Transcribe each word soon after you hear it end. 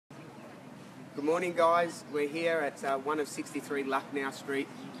Good morning, guys. We're here at one of 63 Lucknow Street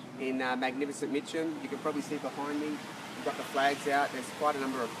in magnificent Mitcham. You can probably see behind me, we've got the flags out. There's quite a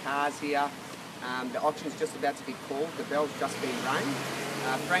number of cars here. The auction's just about to be called. The bell's just been rang.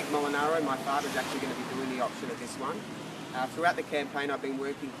 Frank Molinaro, my father, is actually going to be doing the auction of this one. Throughout the campaign, I've been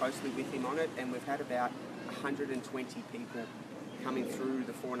working closely with him on it, and we've had about 120 people coming through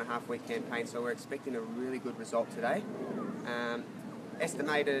the 4.5-week campaign, so we're expecting a really good result today.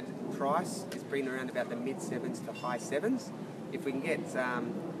 Estimated price has been around about the mid-7s to high 7s. If we can get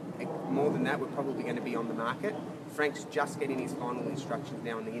more than that, we're probably going to be on the market. Frank's just getting his final instructions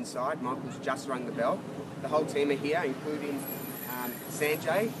now on the inside. Michael's just rung the bell. The whole team are here, including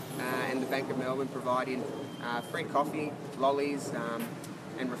Sanjay and the Bank of Melbourne, providing free coffee, lollies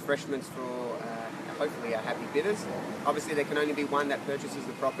and refreshments for hopefully our happy bidders. Obviously there can only be one that purchases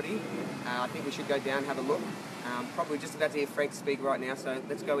the property. I think we should go down and have a look. Probably just about to hear Frank speak right now, so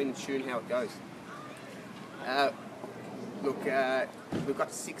let's go in and tune how it goes. We've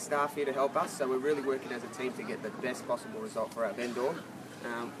got 6 staff here to help us, so we're really working as a team to get the best possible result for our vendor.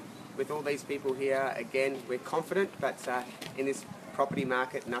 With all these people here, again, we're confident, but in this property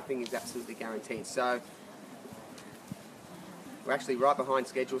market, nothing is absolutely guaranteed. So we're actually right behind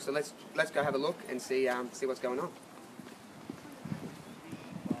schedule, so let's go have a look and see what's going on.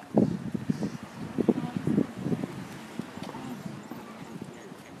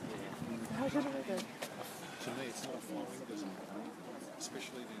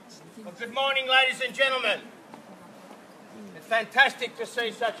 Well, good morning, ladies and gentlemen. It's fantastic to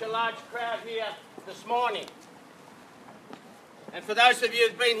see such a large crowd here this morning. And for those of you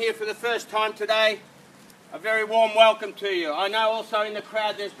who've been here for the first time today, a very warm welcome to you. I know also in the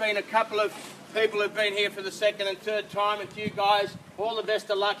crowd there's been a couple of people who've been here for the second and third time, and to you guys, all the best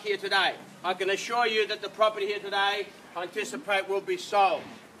of luck here today. I can assure you that the property here today, I anticipate, will be sold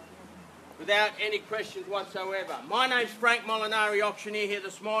without any questions whatsoever. My name's Frank Molinaro, auctioneer, here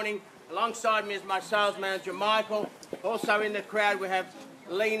this morning. Alongside me is my sales manager, Michael. Also in the crowd we have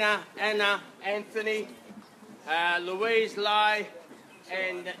Lena, Anna, Anthony, Louise, Lai,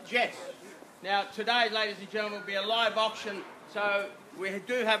 and Jess. Now today, ladies and gentlemen, will be a live auction, so we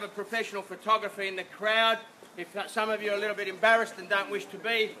do have a professional photographer in the crowd. If some of you are a little bit embarrassed and don't wish to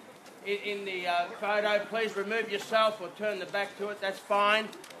be in the photo, please remove yourself or turn the back to it, that's fine.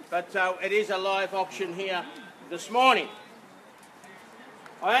 But it is a live auction here this morning.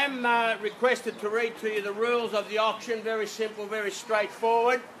 I am requested to read to you the rules of the auction. Very simple, very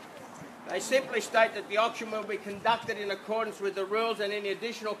straightforward. They simply state that the auction will be conducted in accordance with the rules and any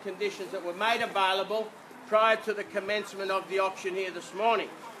additional conditions that were made available prior to the commencement of the auction here this morning.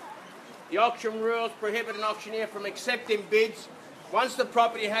 The auction rules prohibit an auctioneer from accepting bids once the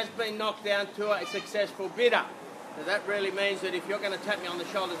property has been knocked down to a successful bidder. So that really means that if you're going to tap me on the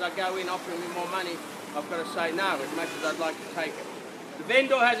shoulder as I go in offering me more money, I've got to say no, as much as I'd like to take it. The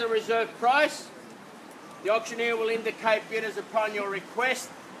vendor has a reserve price. The auctioneer will indicate bidders upon your request.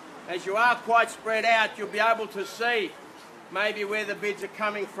 As you are quite spread out, you'll be able to see maybe where the bids are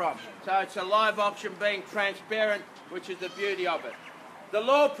coming from. So it's a live auction being transparent, which is the beauty of it. The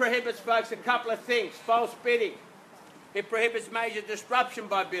law prohibits, folks, a couple of things. False bidding. It prohibits major disruption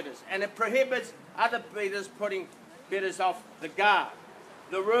by bidders, and it prohibits other bidders putting bidders off the guard.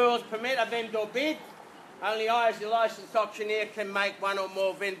 The rules permit a vendor bid. Only I, as the licensed auctioneer, can make one or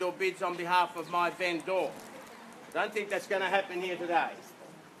more vendor bids on behalf of my vendor. Don't think that's going to happen here today.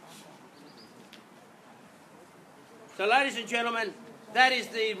 So, ladies and gentlemen, that is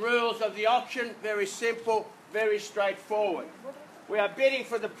the rules of the auction. Very simple, very straightforward. We are bidding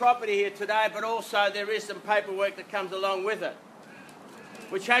for the property here today, but also there is some paperwork that comes along with it,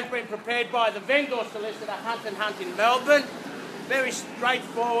 which has been prepared by the vendor solicitor, Hunt & Hunt in Melbourne. Very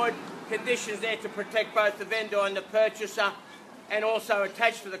straightforward conditions there to protect both the vendor and the purchaser, and also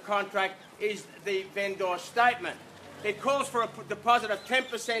attached to the contract is the vendor statement. It calls for a deposit of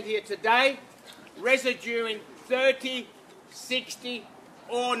 10% here today, residue in 30, 60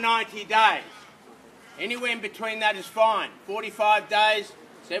 or 90 days. Anywhere in between that is fine. 45 days,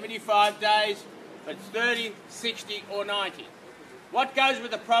 75 days, but 30, 60 or 90. What goes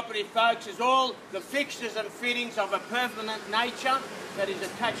with the property, folks, is all the fixtures and fittings of a permanent nature that is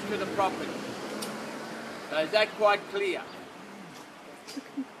attached to the property. So is that quite clear?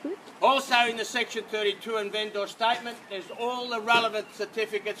 Also in the Section 32 and vendor statement, there's all the relevant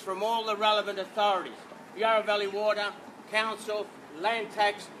certificates from all the relevant authorities. Yarra Valley Water, Council, Land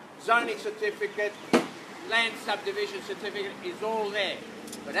Tax, Zoning Certificate, Land Subdivision Certificate is all there.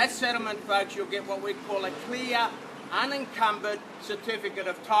 But at settlement, folks, you'll get what we call a clear, unencumbered certificate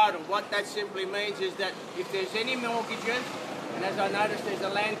of title. What that simply means is that if there's any mortgages, and as I noticed there's a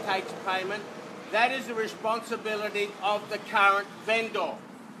land tax payment, that is the responsibility of the current vendor.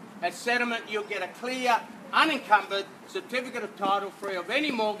 At settlement, you'll get a clear, unencumbered certificate of title free of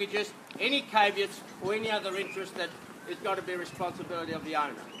any mortgages, any caveats, or any other interest that has got to be responsibility of the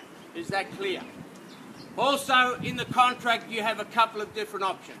owner. Is that clear? Also, in the contract, you have a couple of different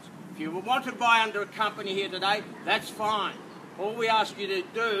options. If you want to buy under a company here today, that's fine. All we ask you to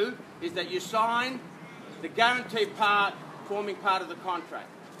do is that you sign the guarantee part forming part of the contract.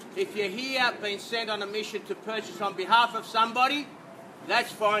 If you're here being sent on a mission to purchase on behalf of somebody,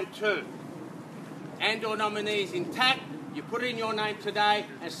 that's fine too. And your nominee is intact, you put in your name today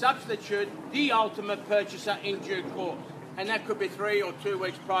and substitute the ultimate purchaser in due course. And that could be 3 or 2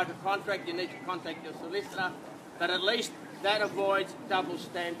 weeks prior to contract. You need to contact your solicitor, but at least that avoids double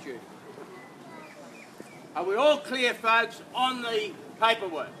stamp duty. Are we all clear, folks, on the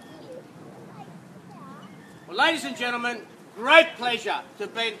paperwork? Well, ladies and gentlemen, great pleasure to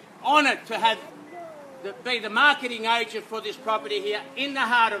be honoured to be the marketing agent for this property here in the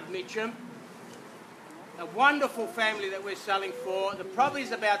heart of Mitcham. A wonderful family that we're selling for. The property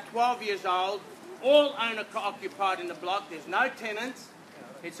is about 12 years old, all owner-occupied in the block. There's no tenants.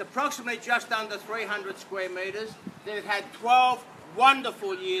 It's approximately just under 300 square metres. They've had 12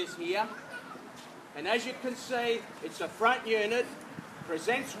 wonderful years here. And as you can see, it's a front unit,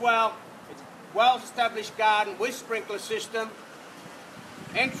 presents well, it's a well-established garden with sprinkler system,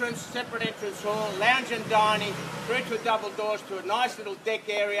 entrance, separate entrance hall, lounge and dining, through to double doors to a nice little deck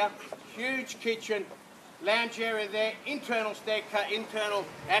area, huge kitchen, lounge area there, internal staircase, internal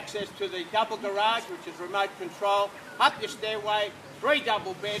access to the double garage, which is remote control, up your stairway, 3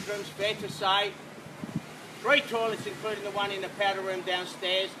 double bedrooms, fair to say, 3 toilets, including the one in the powder room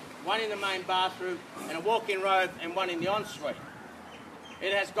downstairs, 1 in the main bathroom, and a walk-in robe, and 1 in the ensuite.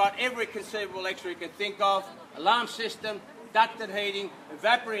 It has got every conceivable extra you can think of, alarm system, ducted heating,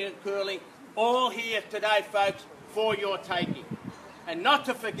 evaporative cooling, all here today, folks, for your taking. And not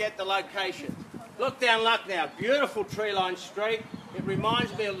to forget the location. Look down Lucknow, beautiful tree-lined street. It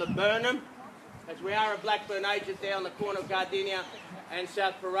reminds me of Laburnum, as we are a Blackburn agent there on the corner of Gardenia and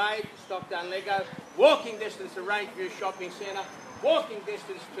South Parade, Stockton Lego. Walking distance to Rangeview Shopping Centre, walking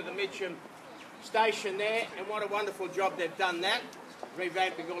distance to the Mitcham station there, and what a wonderful job they've done that,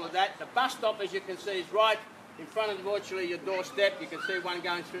 revamping all of that. The bus stop, as you can see, is right in front of virtually your doorstep. You can see one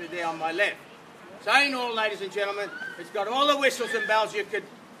going through there on my left. So in all, ladies and gentlemen, it's got all the whistles and bells you could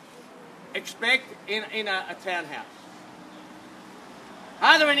expect in a townhouse.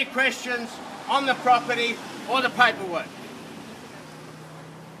 Are there any questions on the property or the paperwork?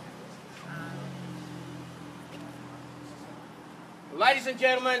 Ladies and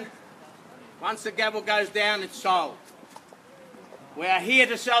gentlemen, once the gavel goes down, it's sold. We are here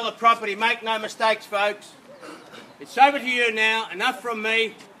to sell the property. Make no mistakes, folks. It's over to you now. Enough from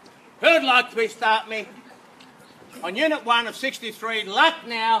me. Who'd like to start me? On Unit 1 of 63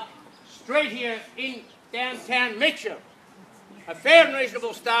 Lucknow Street here in downtown Mitcham. A fair and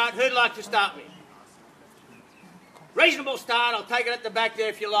reasonable start. Who'd like to start me? Reasonable start. I'll take it at the back there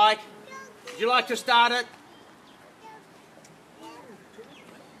if you like. Would you like to start it?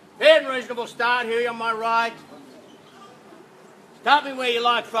 Fair and reasonable start here on my right. Start me where you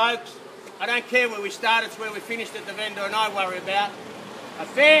like, folks. I don't care where we start, it's where we finished at the vendor and I worry about. A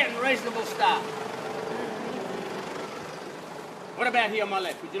fair and reasonable start. What about here on my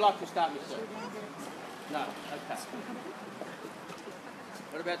left? Would you like to start me, sir? No? Okay.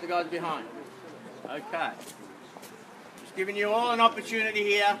 What about the guys behind? Okay. Just giving you all an opportunity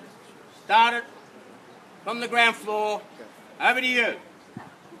here. Start it from the ground floor. Over to you.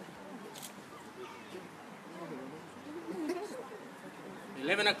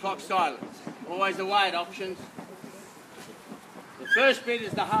 11 o'clock silence. Always the way at auctions. The first bid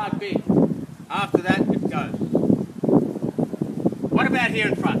is the hard bid. After that, it goes. What about here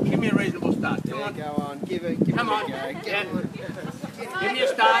in front? Give me a reasonable start. Come on. Go on. Give it a go. Yeah. Give me a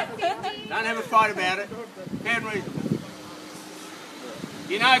start. Don't have a fight about it. Fair and reasonable.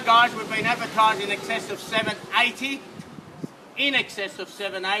 You know, guys, we've been advertising in excess of 780. In excess of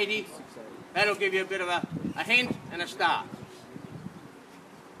 780. That'll give you a bit of a hint and a start.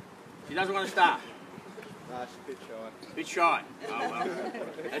 He doesn't want to start. No, it's a bit shy. Bit shy. Oh well.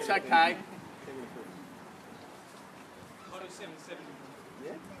 That's okay.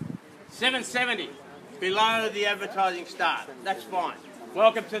 770. Below the advertising start. That's fine.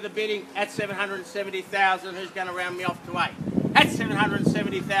 Welcome to the bidding at 770,000. Who's going to round me off to 8? That's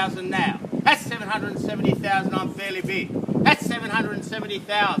 770,000 now. That's 770,000 on fairly bid. That's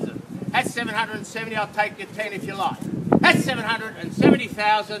 770,000. That's 770. I'll take your 10 if you like. That's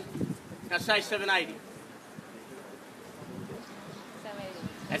 770,000. Now say 780.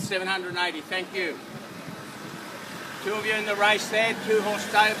 At 780, thank you. Two of you in the race there, 2-horse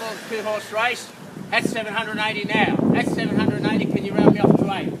stable, 2-horse race. At 780 now. At 780, can you round me off to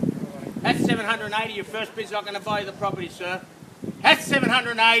 8? At 780, your first bid's not going to buy you the property, sir. At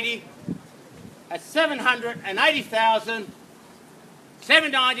 780, at 780,000,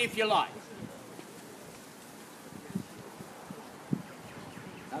 790 if you like.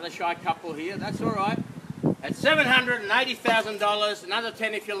 Another shy couple here, that's all right. At $780,000, another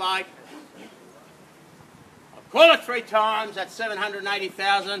 10 if you like. I'll call it 3 times at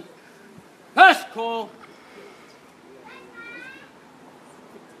 780,000. First call.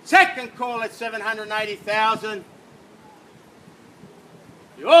 Second call at 780,000.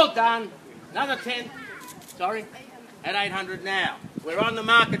 You're all done. Another 10. Sorry. At 800 now. We're on the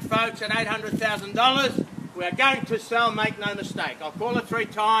market, folks, at $800,000. We are going to sell, make no mistake. I'll call it 3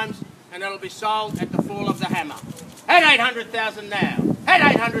 times and it'll be sold at the fall of the hammer. At 800,000 now. At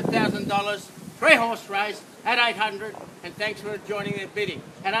 $800,000. 3-horse race. At 800. And thanks for joining the bidding.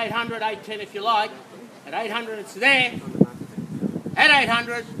 At 800, 810 if you like. At 800 it's there. At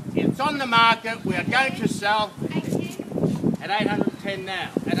 800 it's on the market. We are going to sell at 810 now.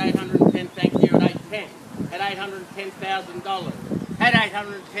 At 810, thank you. At 810. At $810,000. At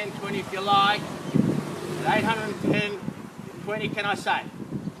 810, 20 if you like. At 810, 20 can I say?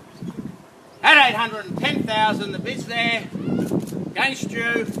 At 810,000, the bid's there. Against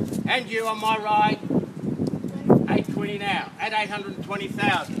you and you on my right. 820 now. At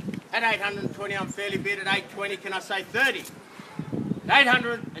 820,000. At 820, I'm fairly bid. At 820, can I say 30? At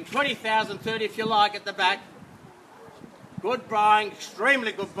 820,000, 30 if you like at the back. Good buying,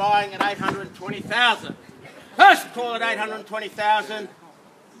 extremely good buying at 820,000. First call at 820,000.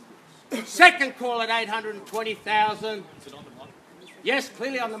 Second call at 820,000. Yes,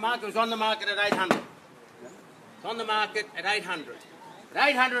 clearly on the market. It was on the market at 800. It's on the market at 800. At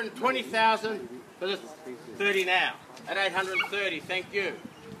 820,000 for the 30 now. At 830, thank you.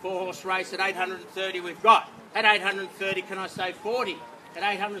 4-horse race at 830 we've got. At 830, can I say 40? At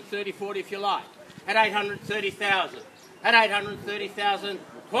 830, 40 if you like. At 830,000. At 830,000,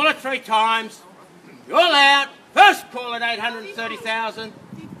 call it 3 times. You're all out. First call at 830,000.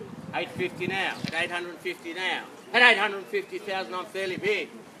 850 now. At 850 now. At 850,000, I'm fairly big.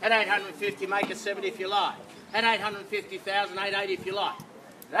 At 850, make it 70 if you like. At 850,000, 880 if you like.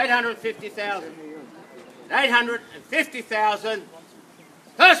 At 850,000. At 850,000.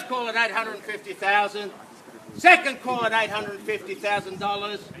 First call at 850,000. Second call at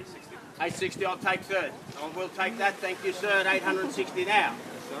 $850,000. 860, I'll take third. I will take that, thank you, sir. At 860 now.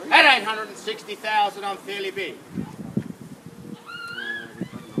 At 860,000, I'm fairly big.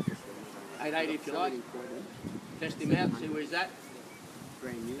 880 if you like. Test him out, see where he's at.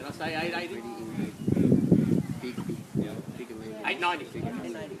 Did I say 880?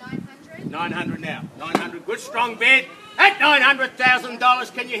 890. 900 now. 900, good strong bid. At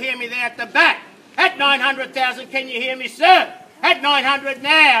 $900,000, can you hear me there at the back? At 900,000, can you hear me, sir? At 900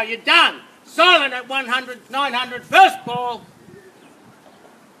 now, you're done. Silent at 100, 900, first call.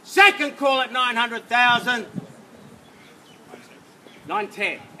 Second call at 900,000.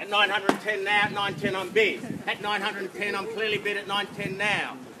 910. At 910 now, at 910 I'm bid. At 910 I'm clearly bid at 910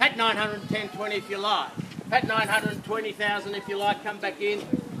 now. At 910, 20 if you like. At 920,000 if you like, come back in.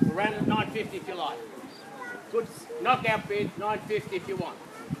 Around at 950 if you like. Good knockout bid, 950 if you want.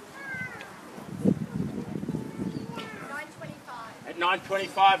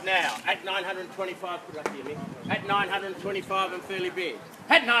 925 now. At 925, could I hear me? At 925, I'm fairly big.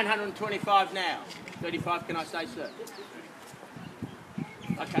 At 925 now. 35, can I say, sir?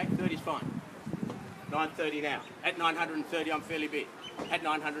 Okay, 30's fine. 930 now. At 930, I'm fairly big. At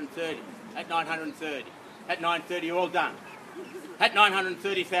 930. At 930. At 930, you're all done. At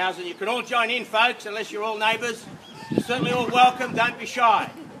 930,000, you can all join in, folks, unless you're all neighbours. You're certainly all welcome, don't be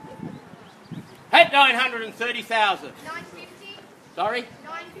shy. At 930,000. 950. Sorry?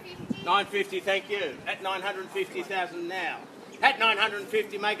 950. 950, thank you. At 950,000 now. At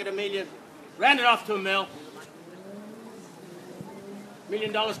 950, make it $1 million. Round it off to $1 million.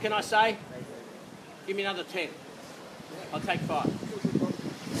 $1 million, can I say? Give me another 10. I'll take 5.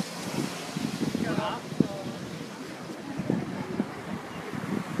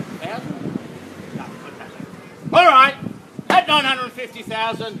 All right, at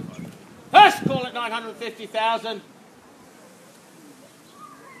 950,000. First call at 950,000.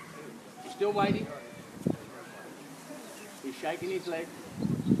 You still waiting? He's shaking his leg.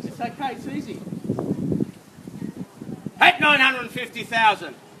 It's okay, it's easy. At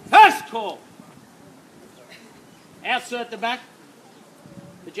 950,000. First call. Out, sir, at the back.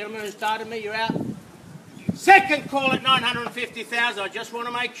 The gentleman who started me, you're out. Second call at 950,000. I just want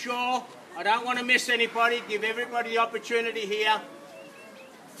to make sure. I don't want to miss anybody. Give everybody the opportunity here.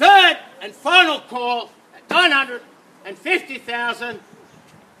 Third and final call at 950,000.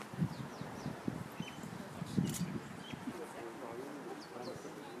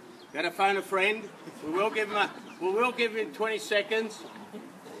 Got to phone a friend. We will give him 20 seconds.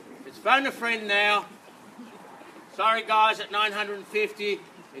 It's phone a friend now. Sorry guys, at 950,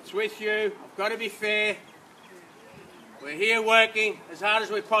 it's with you. I've got to be fair. We're here working as hard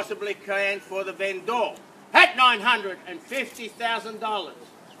as we possibly can for the vendor at $950,000.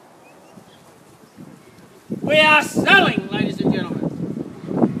 We are selling, ladies and gentlemen.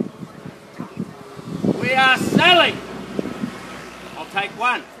 We are selling. I'll take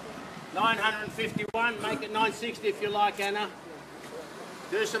one. 951, make it 960 if you like, Anna.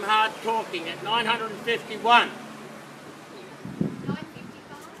 Do some hard talking at 951.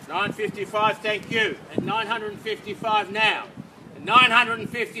 955, thank you. At 955 now. At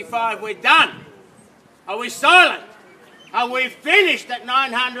 955, we're done. Are we silent? Are we finished at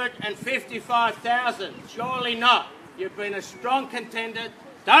 955,000? Surely not. You've been a strong contender.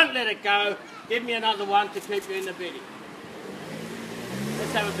 Don't let it go. Give me another one to keep you in the bidding.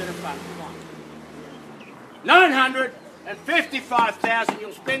 Let's have a bit of fun. Come on. 955,000.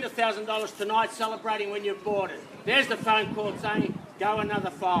 You'll spend $1,000 tonight celebrating when you've bought it. There's the phone call saying, go another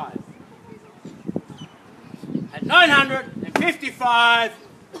 5. At 955,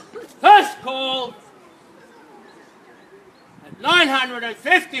 first call. At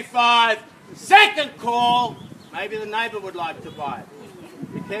 955, second call. Maybe the neighbour would like to buy it.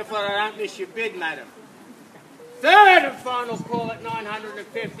 Be careful I don't miss your bid, madam. Third and final call at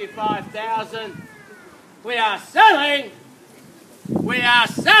 955,000. We are selling. We are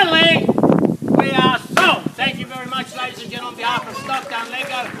selling. We are sold. Thank you very much, ladies and gentlemen. On behalf of Stockdown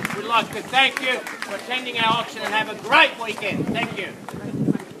Lego, we'd like to thank you for attending our auction and have a great weekend. Thank you.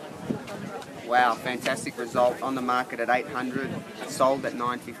 Wow, fantastic result. On the market at 800, sold at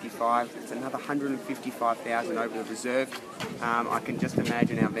 955. It's another 155,000 over the reserve. I can just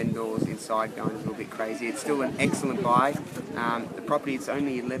imagine our vendors inside going a little bit crazy. It's still an excellent buy. The property, it's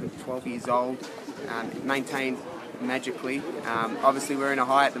only 11, 12 years old. Maintained magically. Obviously we're in a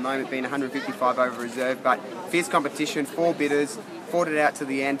high at the moment, being 155 over reserve, but fierce competition, 4 bidders, fought it out to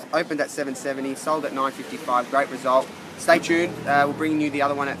the end, opened at 770, sold at 955, great result. Stay tuned, we're bringing you the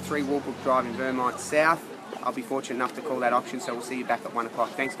other one at 3 Walbrook Drive in Vermont South. I'll be fortunate enough to call that auction, so we'll see you back at 1 o'clock.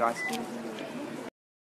 Thanks guys.